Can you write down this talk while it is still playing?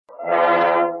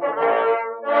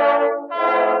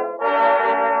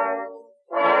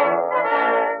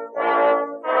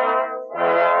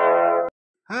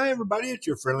everybody. It's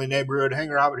your friendly neighborhood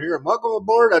hanger out here. And welcome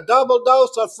aboard a double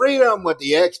dose of freedom with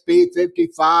the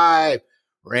XP-55.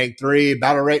 Rank 3,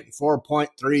 battle rating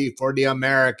 4.3 for the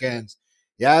Americans.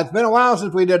 Yeah, it's been a while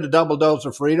since we did a double dose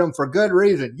of freedom for good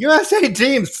reason. USA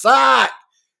teams suck.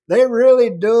 They really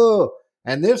do.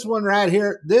 And this one right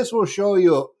here, this will show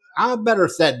you. I better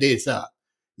set this up.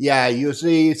 Yeah, you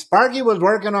see, Sparky was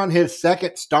working on his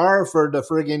second star for the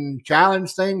friggin'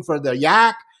 challenge thing for the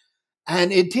yak.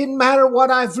 And it didn't matter what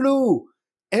I flew.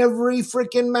 Every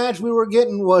freaking match we were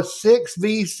getting was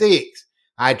 6v6.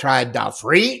 I tried the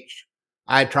French.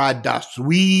 I tried the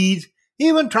Swedes.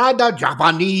 Even tried the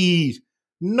Japanese.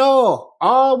 No,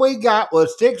 all we got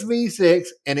was 6v6,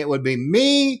 and it would be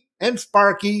me and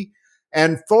Sparky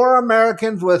and 4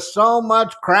 Americans with so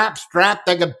much crap strapped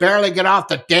they could barely get off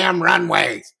the damn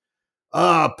runways.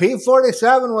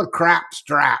 P-47 with crap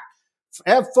strap.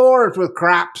 F-4s with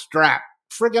crap strap.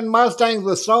 Friggin' Mustangs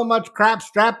with so much crap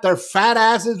strapped, their fat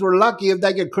asses were lucky if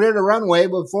they could clear the runway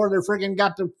before they friggin'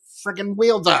 got the friggin'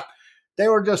 wheels up. They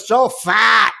were just so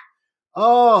fat.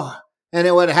 Oh, and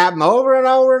it would happen over and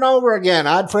over and over again.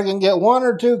 I'd friggin' get 1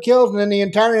 or 2 kills, and then the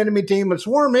entire enemy team would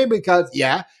swarm me because,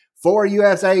 yeah, 4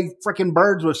 USA friggin'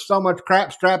 birds with so much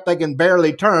crap strapped they can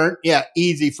barely turn. Yeah,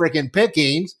 easy friggin'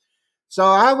 pickings. So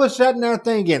I was sitting there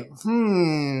thinking,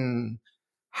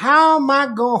 how am I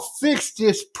going to fix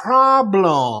this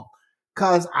problem?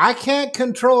 Because I can't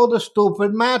control the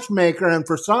stupid matchmaker, and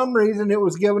for some reason it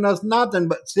was giving us nothing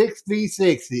but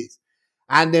 6v6s.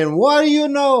 And then what do you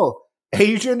know?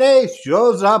 Asian Ace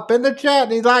shows up in the chat,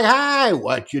 and he's like, hi,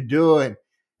 what you doing?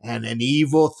 And an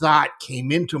evil thought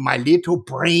came into my little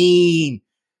brain.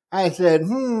 I said,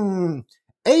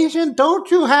 Asian, don't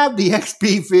you have the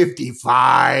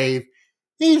XP-55?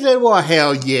 He said, well,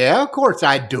 hell yeah, of course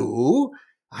I do.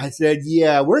 I said,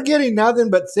 yeah, we're getting nothing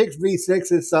but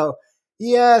 6v6s, so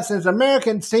yeah, since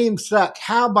American teams suck,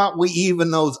 how about we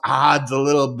even those odds a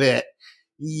little bit?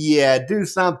 Yeah, do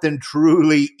something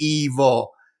truly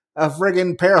evil. A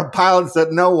friggin' pair of pilots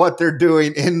that know what they're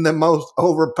doing in the most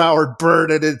overpowered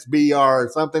bird at its BR,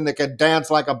 something that can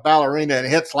dance like a ballerina and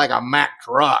hits like a Mack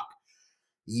truck.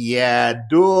 Yeah,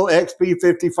 dual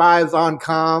XP-55s on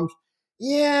comms.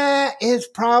 Yeah, it's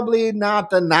probably not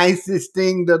the nicest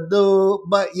thing to do,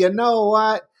 but you know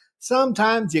what?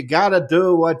 Sometimes you gotta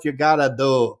do what you gotta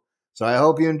do. So I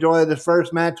hope you enjoy this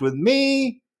first match with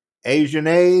me, Asian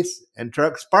Ace, and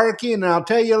Trucksparky, and I'll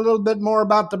tell you a little bit more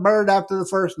about the bird after the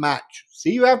first match.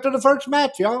 See you after the first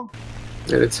match, y'all.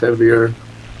 And it's heavier,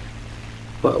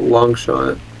 but long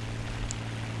shot.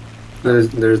 There's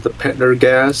the Pentner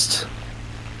gassed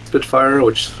Spitfire,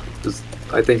 which is,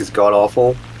 I think is god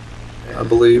awful. I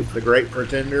believe. The Great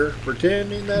Pretender,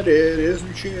 pretending that it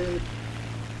isn't shit.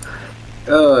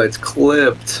 Oh, it's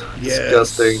clipped. Yes.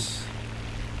 Disgusting.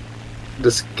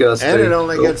 Disgusting. And it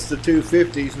only gets the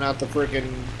 250s, not the freaking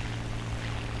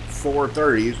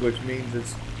 430s, which means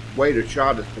its weight of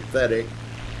shot is pathetic.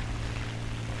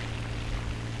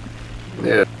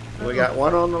 Yeah. We got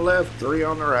 1 on the left, 3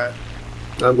 on the right.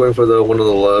 I'm going for the one on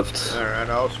the left. Alright,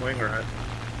 I'll swing right.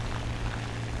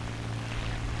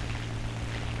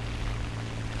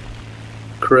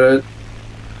 Crit.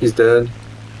 He's dead.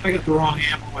 I got the wrong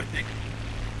ammo, I think.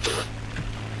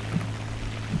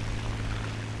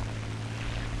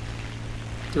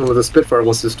 Well, the Spitfire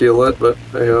wants to steal it, but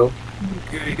hey ho.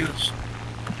 Okay, I guess.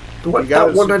 What?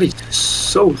 That 190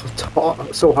 so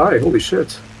high. Holy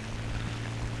shit.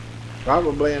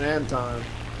 Probably an Anton.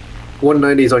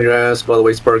 190's on your ass, by the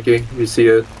way, Sparky. You see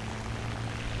it.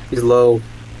 He's low.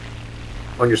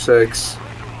 On your 6.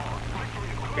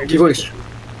 Keep going.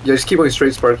 Yeah, just keep going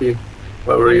straight, Sparky.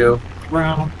 Wherever you go.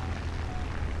 Round.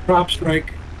 Drop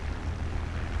strike.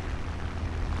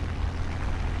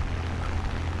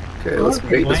 Okay, let's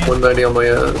bait this 190 on my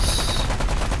ass.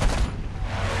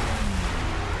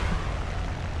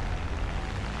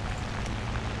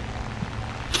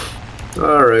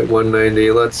 Alright, 190.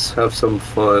 Let's have some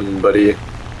fun, buddy.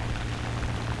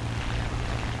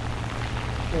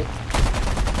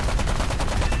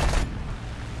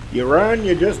 You run,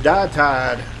 you just die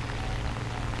tied.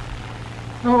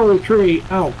 Oh, the tree.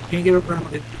 Oh, can't get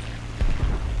around it.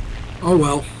 Oh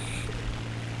well.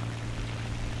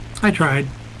 I tried.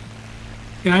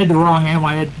 Yeah, I had the wrong ammo.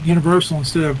 I had universal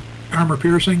instead of armor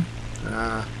piercing.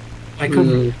 I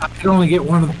couldn't. I could only get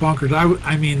one of the bunkers.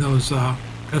 I mean those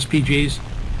SPGs.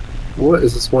 What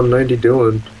is this 190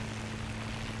 doing?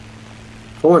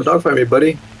 Come on, dogfight me,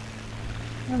 buddy.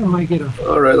 I don't know, I get a.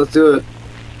 Alright, let's do it.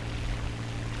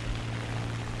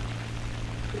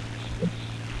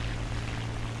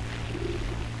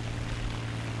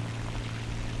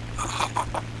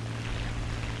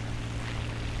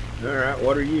 All right,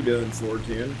 what are you doing,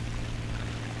 410?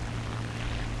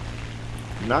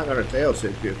 I'm not going to tail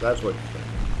sit you if that's what you're thinking.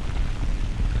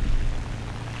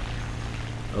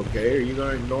 Okay, are you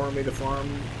going to ignore me to farm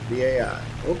the AI?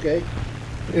 Okay.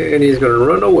 And he's going to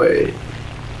run away.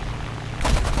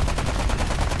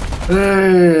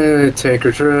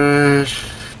 Tanker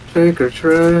trash. Tanker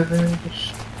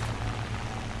trash.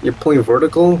 You're playing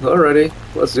vertical? Alrighty.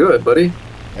 Let's do it, buddy.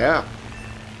 Yeah.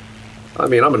 I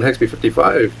mean, I'm an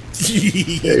XP-55.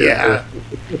 Yeah.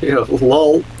 You know,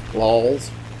 lol.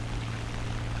 Lols.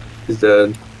 He's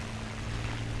dead.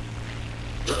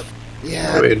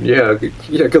 Yeah. I mean, yeah,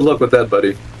 good luck with that,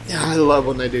 buddy. Yeah, I love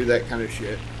when they do that kind of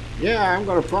shit. Yeah, I'm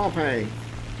going to prop hang.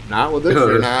 Not with this,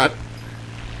 you're not.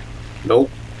 Nope.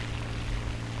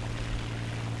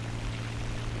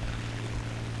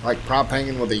 Like prop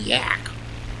hanging with a yak.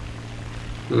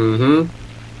 Mm-hmm.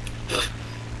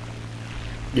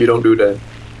 You don't do that.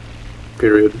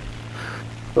 Period.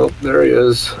 Oh, there he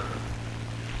is.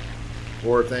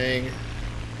 Poor thing.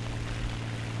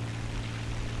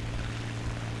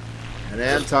 And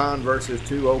Anton versus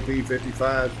 2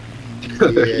 OP-55.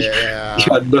 Yeah.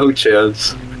 Got no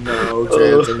chance. No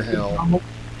chance in hell.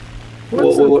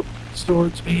 What?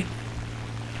 Swords mean?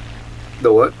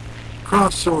 The what?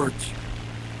 Cross swords.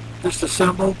 Just a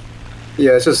symbol?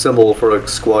 Yeah, it's a symbol for a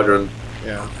squadron.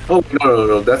 Yeah. Oh,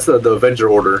 no. That's the Avenger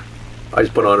order I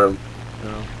just put on him.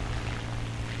 No.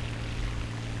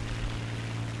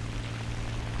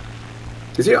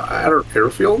 Is he at our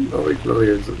airfield? Oh, wait, no, he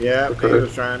isn't. Yeah, Okay. he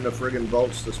was trying to friggin'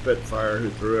 vulture the Spitfire, who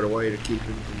threw it away to keep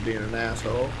him from being an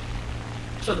asshole.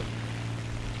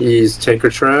 He's tanker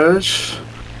trash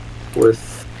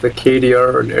with the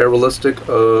KDR and air ballistic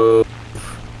of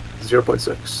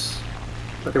 0.6.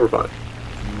 I think we're fine.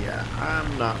 Yeah,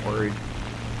 I'm not worried.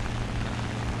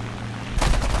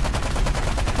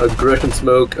 Aggression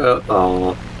smoke.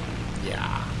 Oh. Yeah.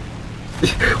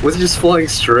 Was he just flying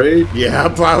straight? Yeah,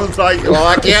 I was like, well,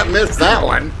 I can't miss that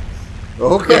one.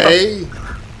 Okay.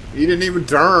 He didn't even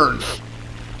turn.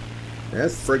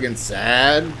 That's friggin'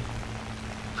 sad.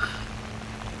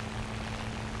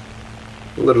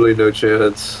 Literally no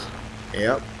chance.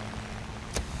 Yep.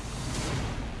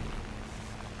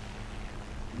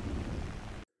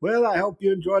 Well, I hope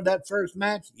you enjoyed that first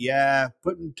match. Yeah,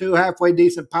 putting 2 halfway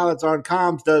decent pilots on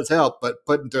comms does help, but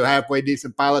putting 2 halfway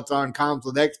decent pilots on comms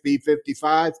with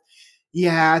XP-55,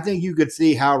 yeah, I think you could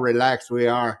see how relaxed we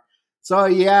are. So,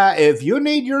 yeah, if you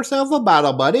need yourself a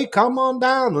battle buddy, come on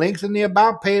down. Links in the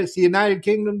About page. It's the United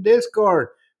Kingdom Discord.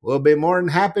 We'll be more than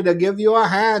happy to give you a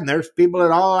hand. There's people at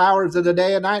all hours of the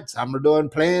day and night. Some are doing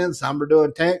plans, some are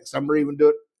doing tech, some are even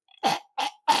doing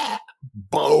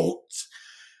boats.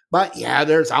 But yeah,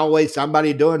 there's always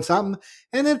somebody doing something,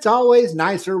 and it's always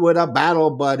nicer with a battle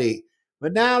buddy.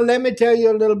 But now let me tell you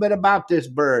a little bit about this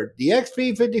bird. The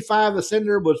XP-55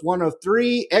 Ascender was one of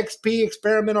 3 XP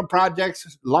experimental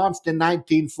projects launched in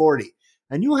 1940.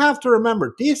 And you have to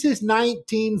remember, this is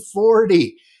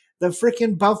 1940. The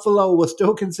freaking Buffalo was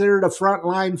still considered a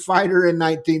frontline fighter in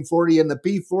 1940, and the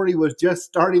P-40 was just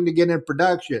starting to get in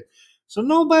production. So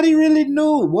nobody really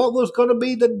knew what was going to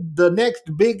be the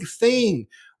next big thing.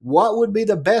 What would be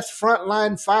the best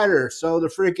frontline fighter? So the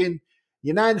freaking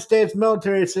United States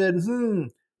military said,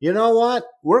 you know what?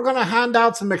 We're going to hand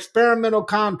out some experimental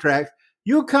contracts.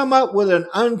 You come up with an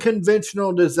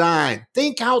unconventional design.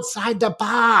 Think outside the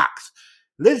box.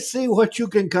 Let's see what you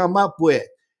can come up with.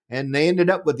 And they ended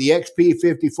up with the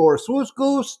XP-54 Swoosh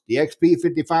Goose, the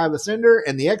XP-55 Ascender,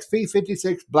 and the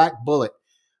XP-56 Black Bullet.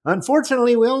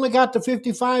 Unfortunately, we only got the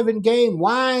 55 in game.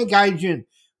 Why, Gaijin?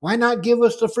 Why not give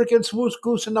us the freaking Swoosh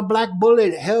Goose and the Black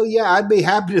Bullet? Hell yeah, I'd be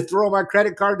happy to throw my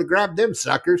credit card to grab them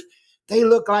suckers. They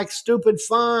look like stupid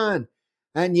fun.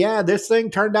 And yeah, this thing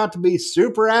turned out to be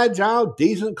super agile,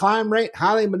 decent climb rate,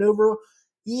 highly maneuverable.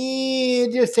 Yeah,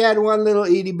 it just had one little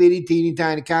itty bitty teeny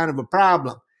tiny kind of a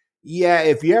problem. Yeah,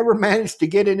 if you ever managed to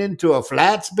get it into a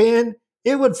flat spin,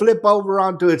 it would flip over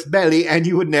onto its belly and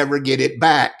you would never get it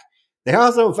back. They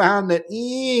also found that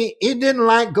it didn't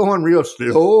like going real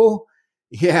slow.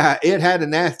 Yeah, it had a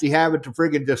nasty habit to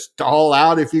friggin' just stall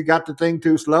out if you got the thing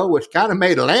too slow, which kind of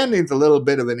made landings a little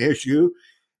bit of an issue.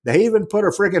 They even put a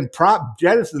friggin' prop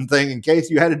jettison thing in case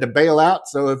you had to bail out,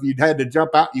 so if you had to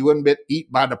jump out, you wouldn't get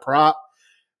eaten by the prop.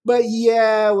 But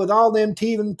yeah, with all them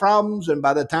teething problems, and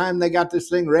by the time they got this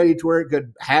thing ready to where it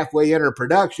could halfway enter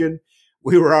production,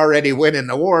 we were already winning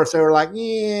the war, so they were like,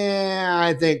 yeah,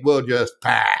 I think we'll just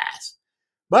pass.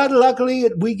 But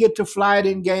luckily, we get to fly it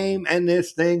in game, and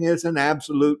this thing is an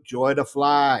absolute joy to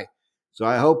fly. So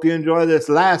I hope you enjoy this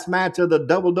last match of the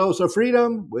Double Dose of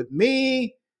Freedom with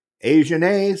me, Asian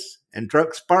Ace, and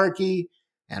Trucksparky.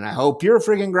 And I hope your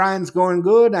friggin' grind's going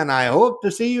good, and I hope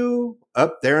to see you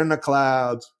up there in the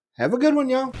clouds. Have a good one,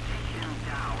 y'all.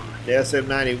 The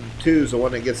SM92 is the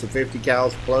one that gets the 50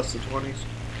 cals plus the 20s.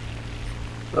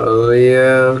 Oh,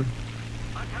 yeah.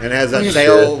 And has a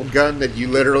tail gun that you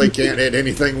literally can't hit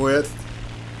anything with.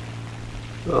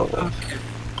 Oh, Okay.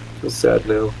 I feel sad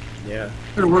now. Yeah.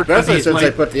 Especially Especially since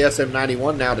they put the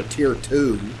SM91 now to tier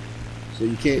 2. So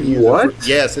you can't use What? it.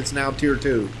 Yes, it's now tier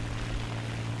 2.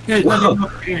 Yeah, Wow.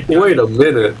 Wait a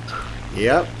minute.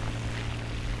 Yep.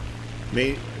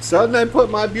 Suddenly I put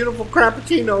my beautiful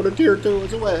Crappuccino to tier 2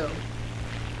 as well.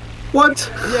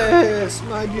 What? Yes,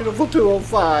 my beautiful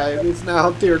 205 is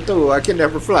now tier 2. I can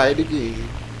never fly it again.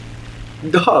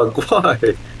 Dog, why?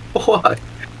 Why?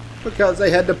 Because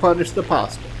they had to punish the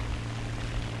pasta.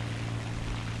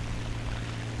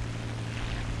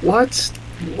 What?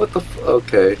 What the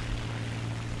okay.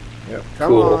 Yep. Come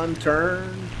Cool. on,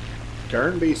 turn.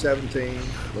 Turn B17.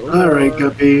 Alright,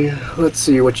 Guppy. Let's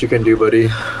see what you can do, buddy.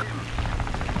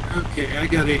 Okay, I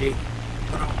got a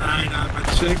 109 on my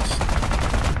 6.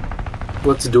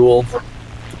 Let's duel.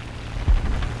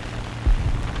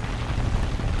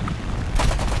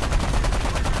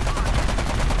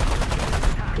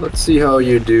 Let's see how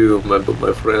you do, my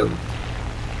friend.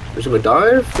 There's a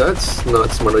dive? That's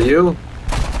not smart of you.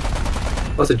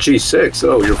 That's a G6.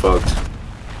 Oh, you're fucked.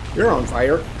 You're on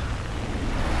fire.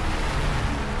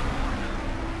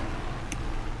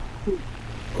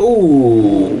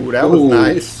 Ooh, That was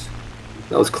nice.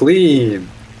 That was clean.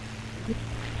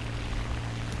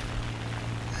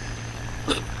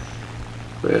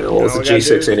 Man, well, it's a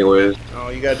G6 anyways.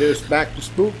 All you gotta do is smack the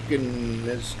spook and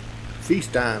it's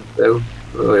feast time. Oh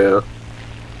yeah.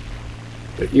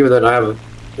 Even then, I have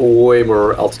way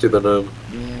more altitude than him.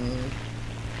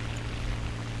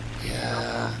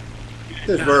 Yeah.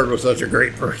 This bird was such a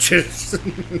great purchase.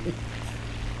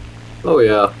 Oh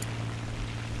yeah.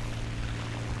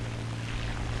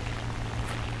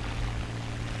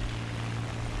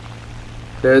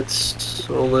 It's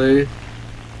only.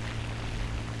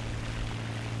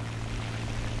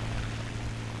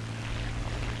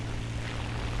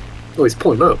 Oh, he's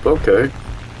pulling up. Okay.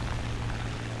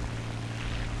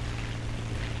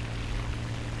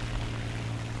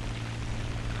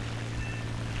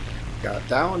 Got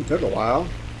that one. Took a while.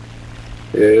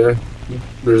 Yeah.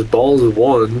 There's balls of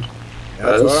one.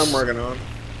 That's what I'm working on.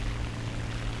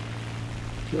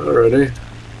 Alrighty.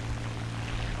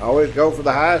 Always go for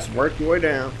the highest and work your way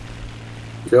down.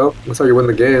 Yep. That's how you win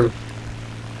the game.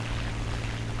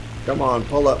 Come on,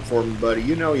 pull up for me, buddy.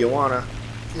 You know you wanna.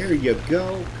 There you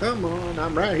go. Come on,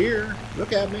 I'm right here.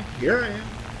 Look at me. Here I am.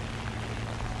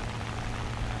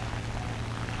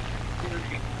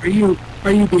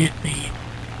 Are you being mean?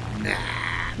 Nah,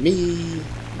 me.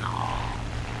 No.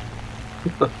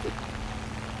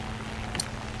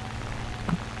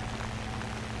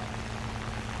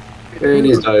 And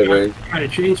he's diving. Trying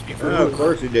to chase me for Oh, of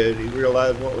course he did. He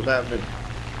realized what was happening.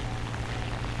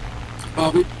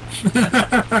 Bobby.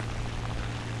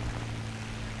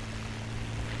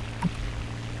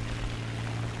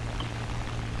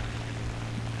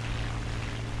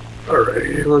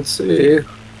 Alright, let's see.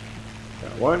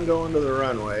 Got one going to the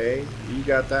runway. You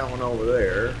got that one over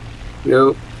there.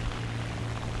 Yep.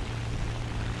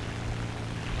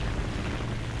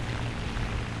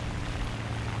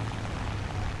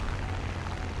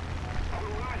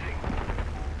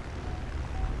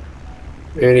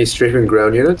 And he's strafing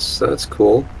ground units. That's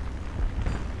cool.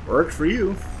 Works for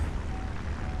you.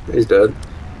 He's dead.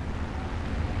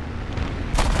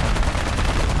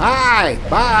 Hi,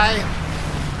 bye.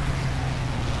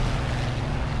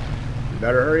 You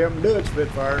better hurry up and do it,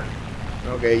 Spitfire.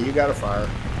 Okay, you got a fire.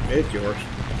 It's yours.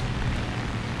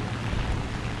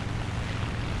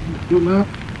 You left?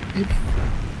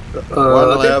 One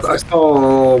I left. think I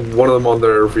saw one of them on the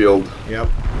airfield Yep.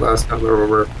 last time I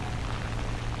remember.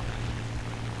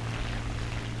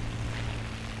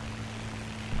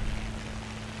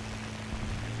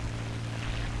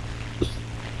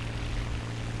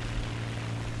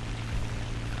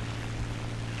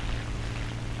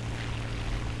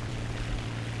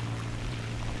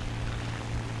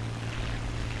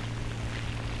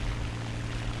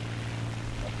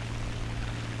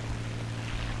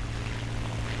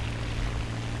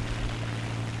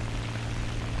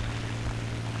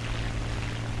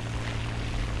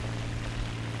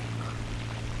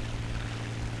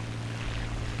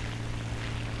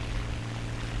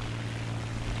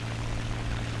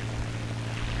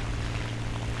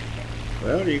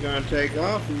 Well, are you going to take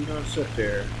off or are you going to sit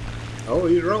there? Oh,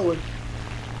 he's rolling.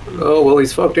 Oh, well,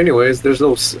 he's fucked anyways. There's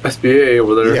no SBA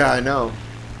over there. Yeah, I know.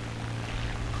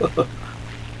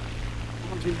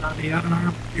 using on the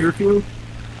unarmed airfield.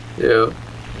 Yeah.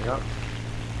 Yep.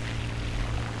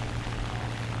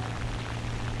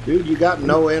 Dude, you got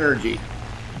no energy.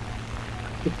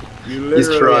 You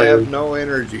literally have no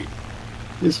energy.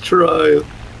 He's trying.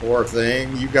 Poor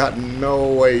thing. You got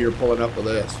no way you're pulling up with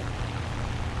this.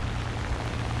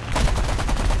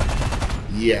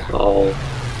 Yeah. Oh.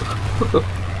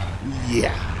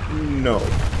 Yeah. No.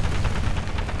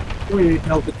 We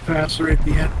held it faster at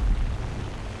the end.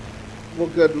 Well,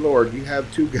 good Lord. You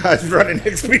have two guys running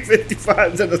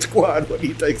XP-55s in a squad. What do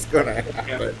you think's going to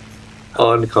happen?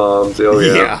 On comms. Oh,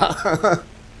 yeah. Yeah.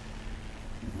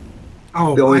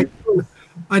 Oh,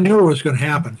 I knew it was going to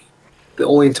happen. The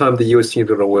only time the U.S. team's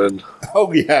going to win.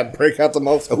 Oh, yeah. Break out the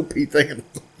most OP thing in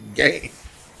the game.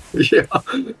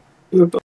 Yeah.